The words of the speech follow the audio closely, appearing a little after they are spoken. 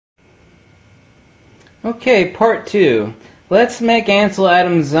Okay, part 2. Let's make Ansel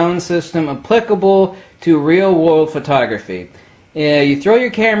Adams' zone system applicable to real-world photography. You throw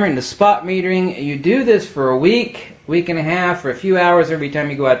your camera into spot metering. You do this for a week and a half, or a few hours every time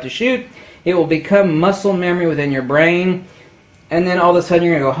you go out to shoot. It will become muscle memory within your brain. And then all of a sudden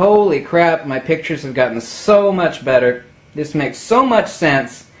you're going to go, holy crap, my pictures have gotten so much better. This makes so much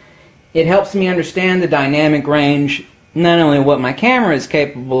sense. It helps me understand the dynamic range, not only what my camera is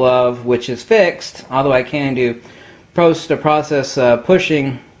capable of, which is fixed, although I can do post-process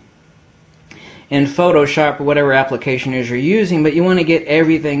pushing in Photoshop or whatever application it is you're using, but you want to get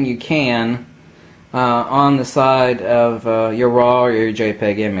everything you can on the side of your RAW or your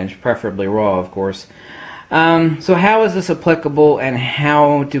JPEG image, preferably RAW, of course. So how is this applicable and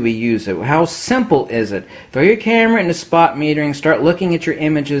how do we use it? How simple is it? Throw your camera into spot metering, start looking at your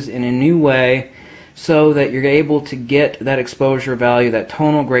images in a new way so that you're able to get that exposure value, that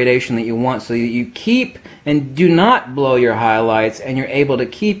tonal gradation that you want, so that you keep and do not blow your highlights and you're able to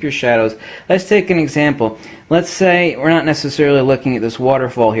keep your shadows. Let's take an example. Let's say we're not necessarily looking at this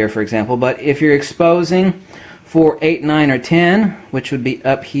waterfall here, for example, but if you're exposing for 8, 9, or 10, which would be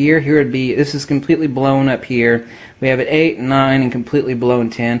up here. Here would be, this is completely blown up here. We have it 8, 9, and completely blown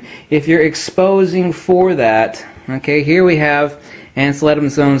 10. If you're exposing for that, okay, here we have Ansel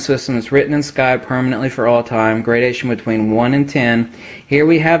Adams' zone system. It's written in sky permanently for all time, gradation between 1 and 10. Here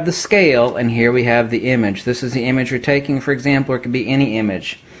we have the scale, and here we have the image. This is the image you're taking, for example, or it could be any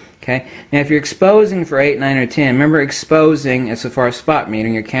image. Okay. Now if you're exposing for 8, 9, or 10, remember exposing, as far as spot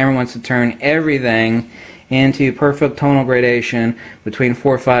metering, your camera wants to turn everything into perfect tonal gradation between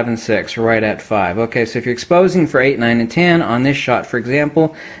 4, 5, and 6, right at 5. Okay, so if you're exposing for 8, 9, and 10 on this shot, for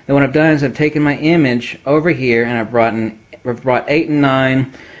example, then what I've done is I've taken my image over here and I've brought 8 and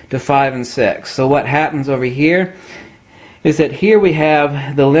 9 to 5 and 6. So what happens over here is that here we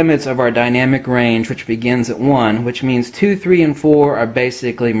have the limits of our dynamic range, which begins at 1, which means 2, 3, and 4 are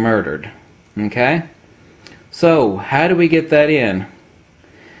basically murdered. Okay? So, how do we get that in?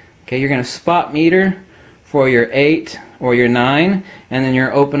 Okay, you're going to spot meter for your 8 or your 9, and then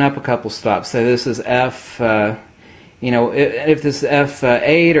you're open up a couple stops. So this is F, if this is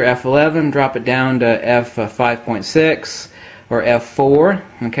F8 or F11, drop it down to F5.6 or F4.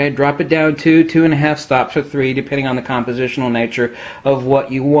 Okay, drop it down 2, 2.5 stops, or 3, depending on the compositional nature of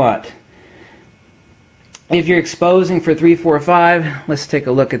what you want. If you're exposing for 3, 4, 5, let's take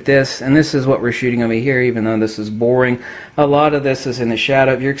a look at this. And this is what we're shooting over here, even though this is boring. A lot of this is in the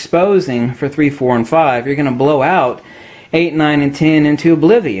shadow. If you're exposing for 3, 4, and 5, you're going to blow out 8, 9, and 10 into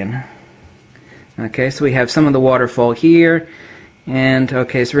oblivion. Okay, so we have some of the waterfall here. And,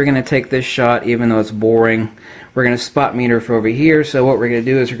 okay, so we're going to take this shot, even though it's boring. We're going to spot meter for over here. So what we're going to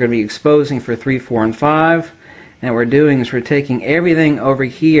do is we're going to be exposing for 3, 4, and 5. And what we're doing is we're taking everything over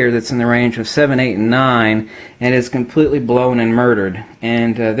here that's in the range of 7, 8, and 9, and it's completely blown and murdered.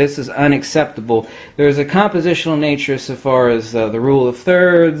 And this is unacceptable. There's a compositional nature so far as the rule of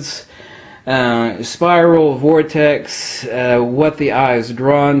thirds, spiral, vortex, what the eye is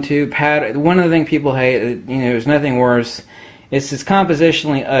drawn to, pattern. One of the things people hate, there's nothing worse. It's just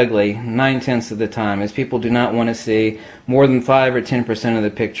compositionally ugly 9/10 of the time, as people do not want to see more than 5 or 10% of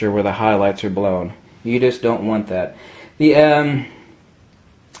the picture where the highlights are blown. You just don't want that. As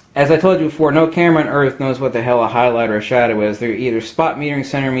I told you before, no camera on earth knows what the hell a highlight or a shadow is. They're either spot metering,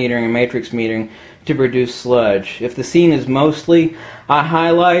 center metering, or matrix metering to produce sludge. If the scene is mostly a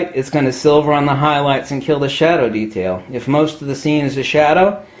highlight, it's going to silver on the highlights and kill the shadow detail. If most of the scene is a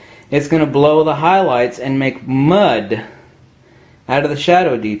shadow, it's going to blow the highlights and make mud out of the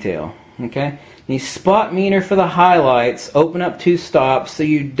shadow detail. Okay? You spot meter for the highlights, open up 2 stops so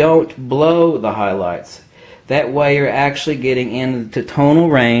you don't blow the highlights. That way you're actually getting into tonal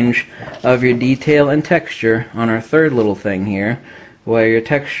range of your detail and texture on our third little thing here, where your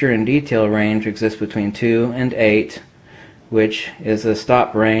texture and detail range exists between 2 and 8, which is a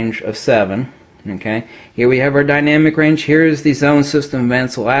stop range of 7. Okay, here we have our dynamic range. Here is the zone system of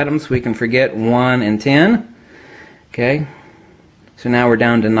Ansel Adams. We can forget 1 and 10. Okay, so now we're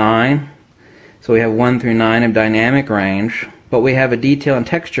down to 9. So we have 1 through 9 of dynamic range, but we have a detail and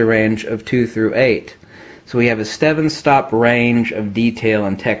texture range of 2 through 8. So we have a 7-stop range of detail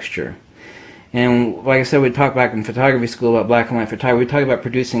and texture. And like I said, we talked back in photography school about black and white photography. We talk about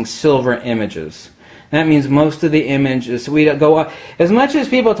producing silver images. That means most of the images, we don't go on. As much as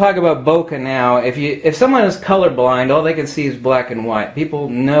people talk about bokeh now, if someone is colorblind, all they can see is black and white. People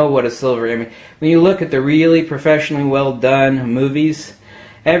know what a silver image. When you look at the really professionally well done movies,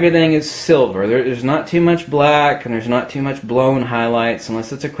 everything is silver. There's not too much black, and there's not too much blown highlights,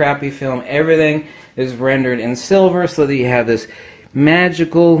 unless it's a crappy film. Everything is rendered in silver so that you have this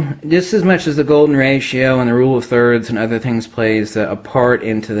magical, just as much as the golden ratio and the rule of thirds and other things plays a part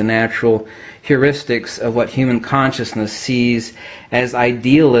into the natural heuristics of what human consciousness sees as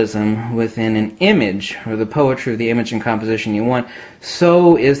idealism within an image, or the poetry of the image and composition you want,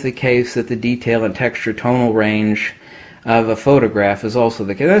 so is the case that the detail and texture tonal range of a photograph is also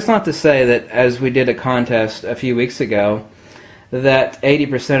the case. That's not to say that, as we did a contest a few weeks ago, that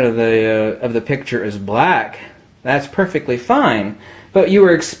 80% of the picture is black. That's perfectly fine, but you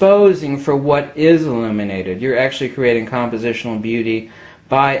are exposing for what is illuminated. You're actually creating compositional beauty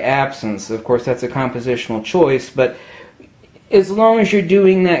by absence. Of course, that's a compositional choice, but as long as you're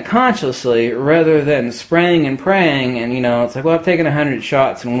doing that consciously, rather than spraying and praying, and it's like, well, I've taken 100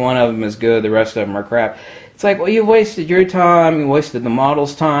 shots and one of them is good, the rest of them are crap. It's like, well, you've wasted your time, you wasted the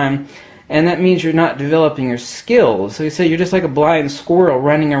model's time, and that means you're not developing your skills. So you say you're just like a blind squirrel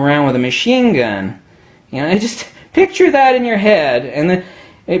running around with a machine gun. Just picture that in your head.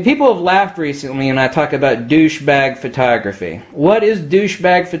 And people have laughed recently when I talk about douchebag photography. What is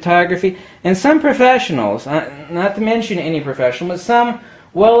douchebag photography? And some professionals, not to mention any professional, but some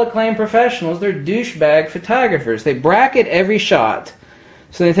well-acclaimed professionals, they're douchebag photographers. They bracket every shot.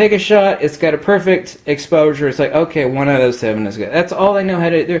 So they take a shot, it's got a perfect exposure. It's like, okay, one out of those 7 is good. That's all they know how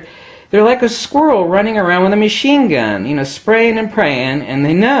to do. They're like a squirrel running around with a machine gun, spraying and praying, and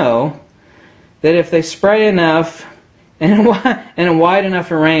they know that if they spray enough and a wide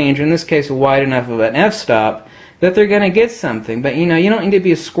enough a range, in this case a wide enough of an f-stop, that they're going to get something. But you don't need to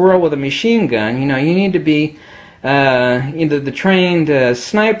be a squirrel with a machine gun. You need to be the trained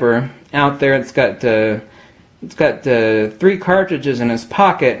sniper out there. It's got 3 cartridges in his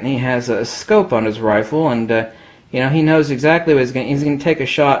pocket, and he has a scope on his rifle, and he knows exactly what he's going to take a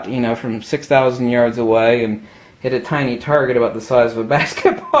shot, from 6,000 yards away and hit a tiny target about the size of a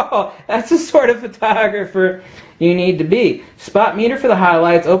basketball. That's the sort of photographer you need to be. Spot meter for the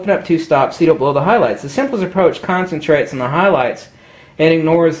highlights, open up 2 stops so you don't blow the highlights. The simplest approach concentrates on the highlights and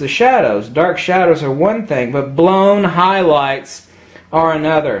ignores the shadows. Dark shadows are one thing, but blown highlights are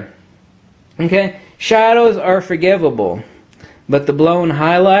another. Okay? Shadows are forgivable, but the blown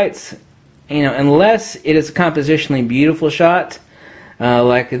highlights, unless it is a compositionally beautiful shot,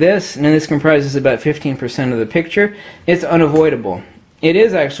 like this, and this comprises about 15% of the picture, it's unavoidable. It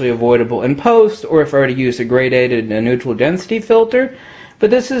is actually avoidable in post, or if I were to use a gradated neutral density filter,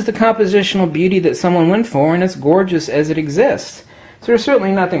 but this is the compositional beauty that someone went for, and it's gorgeous as it exists. So there's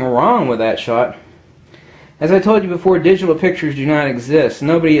certainly nothing wrong with that shot. As I told you before, digital pictures do not exist.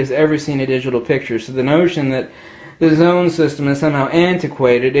 Nobody has ever seen a digital picture, so the notion that the zone system is somehow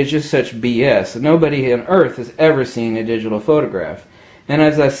antiquated is just such BS. Nobody on Earth has ever seen a digital photograph. And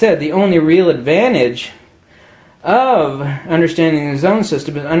as I said, the only real advantage of understanding the zone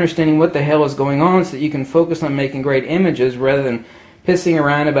system is understanding what the hell is going on so that you can focus on making great images rather than pissing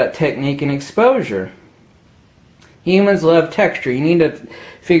around about technique and exposure. Humans love texture. You need to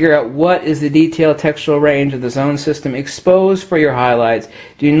figure out what is the detailed textual range of the zone system. Expose for your highlights.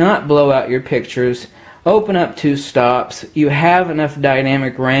 Do not blow out your pictures. Open up 2 stops. You have enough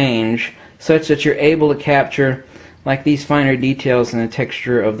dynamic range such that you're able to capture like these finer details in the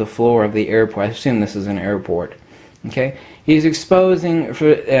texture of the floor of the airport. I assume this is an airport. Okay, he's exposing for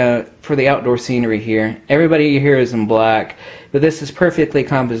the outdoor scenery here. Everybody here is in black, but this is perfectly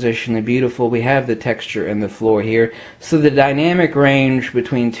compositionally beautiful. We have the texture in the floor here, so the dynamic range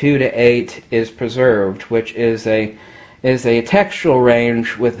between 2 to 8 is preserved, which is a textual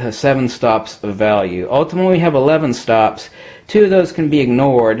range with 7 stops of value. Ultimately, we have 11 stops. 2 of those can be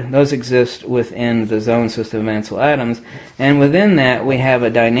ignored. Those exist within the zone system of Ansel Adams. And within that, we have a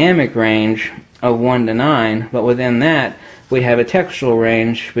dynamic range of 1 to 9. But within that, we have a textual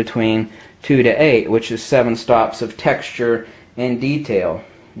range between 2 to 8, which is 7 stops of texture and detail.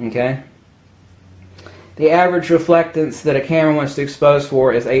 Okay? The average reflectance that a camera wants to expose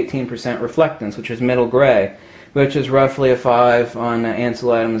for is 18% reflectance, which is middle gray, which is roughly a 5 on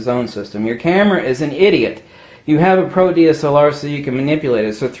Ansel Adams' zone system. Your camera is an idiot. You have a pro DSLR so you can manipulate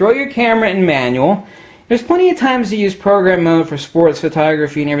it. So throw your camera in manual. There's plenty of times to use program mode for sports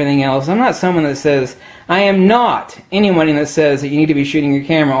photography and everything else. I'm not someone that says, I am not anyone that says that you need to be shooting your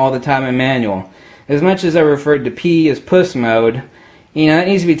camera all the time in manual. As much as I referred to P as puss mode, it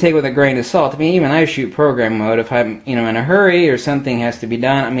needs to be taken with a grain of salt. I mean, even I shoot program mode. If I'm, in a hurry or something has to be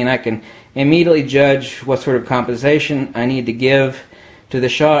done, I can immediately judge what sort of composition I need to give to the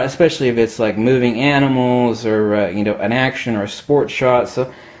shot, especially if it's like moving animals or an action or a sports shot.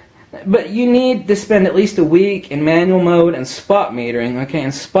 So, but you need to spend at least a week in manual mode and spot metering, okay,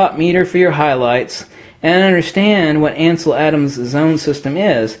 and spot meter for your highlights and understand what Ansel Adams' zone system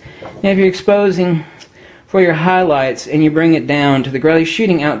is. Now, if you're exposing for your highlights and you bring it down to the ground. You're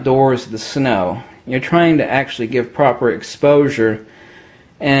shooting outdoors in the snow. You're trying to actually give proper exposure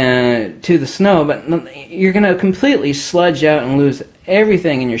to the snow, but you're going to completely sludge out and lose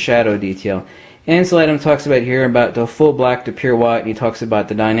everything in your shadow detail. Ansel Adams talks about here about the full black to pure white, and he talks about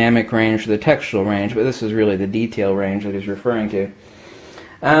the dynamic range or the textural range, but this is really the detail range that he's referring to.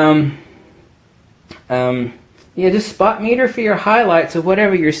 Yeah, just spot meter for your highlights of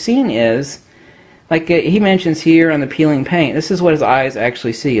whatever your scene is. Like he mentions here on the peeling paint, this is what his eyes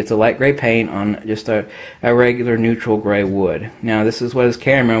actually see. It's a light gray paint on just a regular neutral gray wood. Now this is what his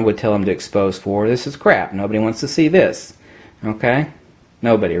camera would tell him to expose for. This is crap. Nobody wants to see this. Okay?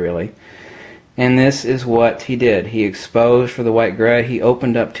 Nobody really. And this is what he did. He exposed for the white gray, he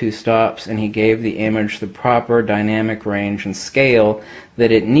opened up 2 stops, and he gave the image the proper dynamic range and scale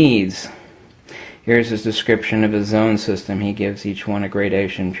that it needs. Here's his description of his zone system. He gives each one a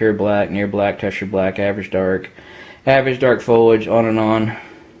gradation: pure black, near black, texture black, average dark foliage, on and on.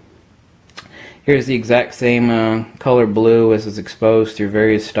 Here's the exact same color blue as is exposed through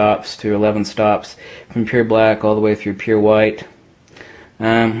various stops, to 11 stops, from pure black all the way through pure white.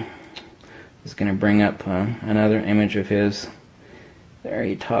 He's going to bring up another image of his. There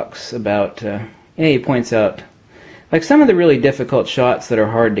he talks about, he points out, like some of the really difficult shots that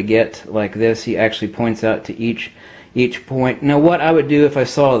are hard to get, like this, he actually points out to each point. Now what I would do if I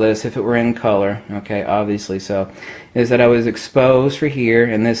saw this, if it were in color, okay, obviously so, is that I was exposed for here,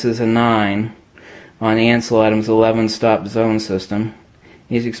 and this is a 9 on Ansel Adams' 11-stop zone system.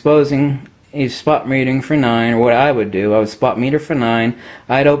 He's exposing, he's spot metering for 9, or what I would do, I would spot meter for 9,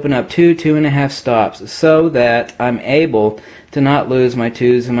 I'd open up 2.5 stops, so that I'm able to not lose my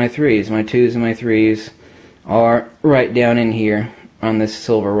 2s and my 3s. My 2s and my 3s are right down in here on this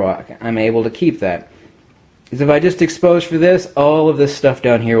silver rock. I'm able to keep that. Because if I just expose for this, all of this stuff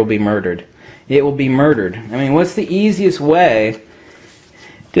down here will be murdered. It will be murdered. I mean, what's the easiest way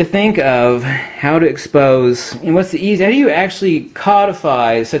to think of how to expose, and how do you actually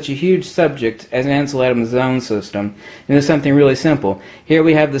codify such a huge subject as Ansel Adams' zone system into something really simple? Here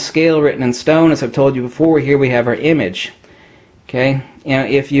we have the scale written in stone, as I've told you before. Here we have our image. Okay? Now,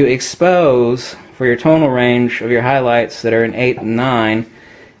 if you expose for your tonal range of your highlights that are in 8 and 9,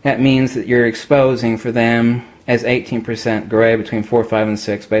 that means that you're exposing for them as 18% gray between 4, 5, and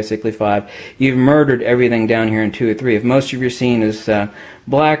 6, basically 5. You've murdered everything down here in 2 or 3. If most of your scene is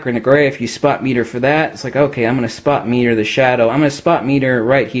black or in a gray, if you spot meter for that, it's like, okay, I'm going to spot meter the shadow. I'm going to spot meter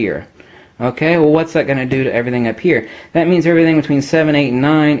right here. Okay, well, what's that going to do to everything up here? That means everything between 7, 8, and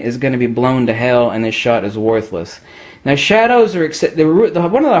 9 is going to be blown to hell, and this shot is worthless. Now, shadows are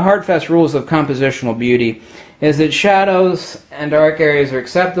one of the hard-fast rules of compositional beauty is that shadows and dark areas are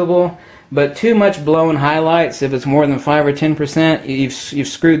acceptable, but too much blown highlights, if it's more than 5 or 10%, you've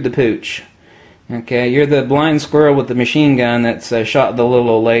screwed the pooch. Okay, you're the blind squirrel with the machine gun that's shot the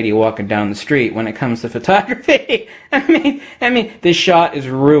little old lady walking down the street when it comes to photography. I mean, this shot is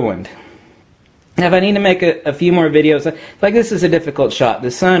ruined. Now, if I need to make a few more videos, like this is a difficult shot.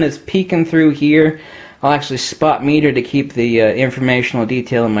 The sun is peeking through here. I'll actually spot meter to keep the informational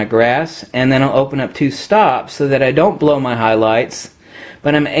detail in my grass, and then I'll open up 2 stops so that I don't blow my highlights,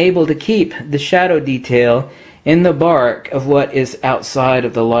 but I'm able to keep the shadow detail in the bark of what is outside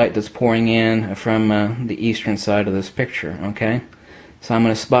of the light that's pouring in from the eastern side of this picture, okay? So I'm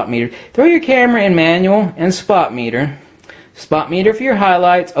going to spot meter. Throw your camera in manual and spot meter. Spot meter for your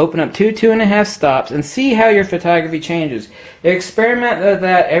highlights, open up 2.5 stops, and see how your photography changes. Experiment with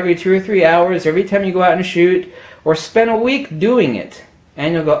that every 2 or 3 hours, every time you go out and shoot, or spend a week doing it.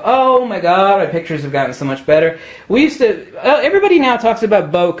 And you'll go, oh my god, my pictures have gotten so much better. We used to, everybody now talks about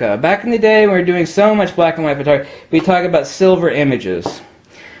bokeh. Back in the day when we were doing so much black and white photography, we talk about silver images.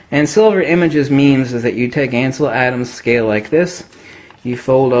 And silver images means is that you take Ansel Adams scale like this, you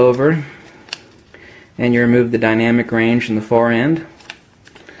fold over, and you remove the dynamic range in the far end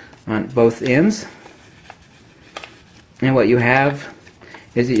on both ends. And what you have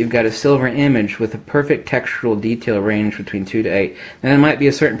is that you've got a silver image with a perfect textural detail range between 2 to 8. Now there might be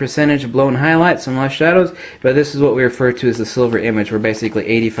a certain percentage of blown highlights and less shadows, but this is what we refer to as the silver image, where basically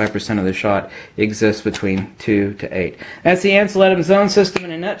 85% of the shot exists between 2 to 8. That's the Ansel Adams zone system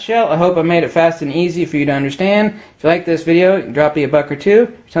in a nutshell. I hope I made it fast and easy for you to understand. If you like this video, drop me a buck or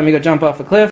two. Tell me to go jump off a cliff.